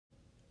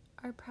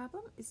Our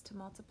problem is to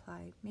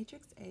multiply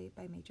matrix A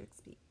by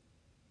matrix B.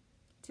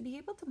 To be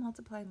able to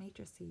multiply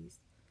matrices,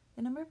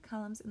 the number of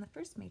columns in the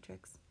first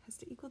matrix has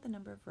to equal the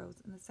number of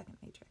rows in the second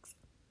matrix.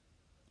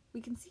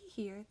 We can see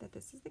here that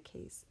this is the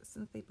case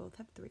since they both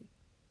have 3.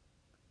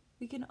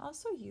 We can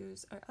also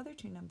use our other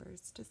two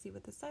numbers to see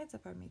what the sides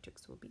of our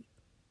matrix will be.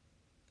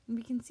 And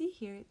we can see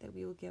here that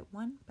we will get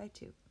 1 by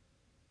 2.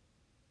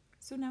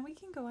 So now we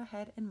can go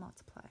ahead and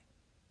multiply.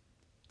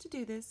 To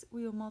do this,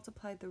 we will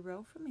multiply the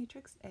row from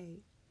matrix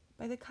A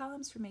by the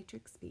columns from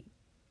matrix B,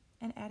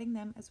 and adding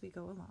them as we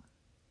go along.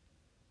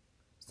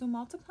 So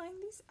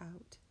multiplying these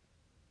out,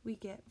 we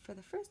get for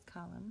the first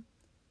column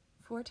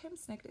 4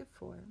 times negative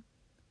 4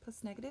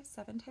 plus negative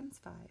 7 times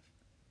 5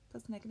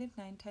 plus negative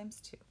 9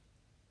 times 2.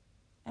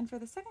 And for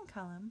the second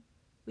column,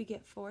 we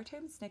get 4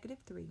 times negative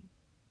 3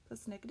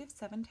 plus negative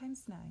 7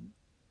 times 9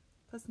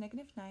 plus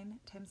negative 9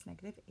 times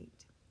negative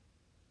 8.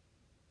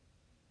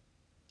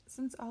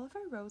 Since all of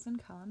our rows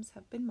and columns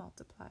have been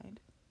multiplied,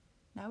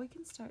 now we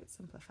can start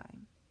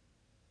simplifying.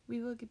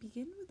 We will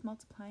begin with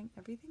multiplying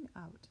everything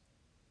out,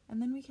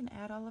 and then we can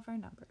add all of our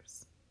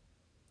numbers.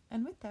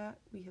 And with that,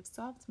 we have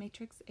solved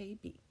matrix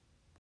AB.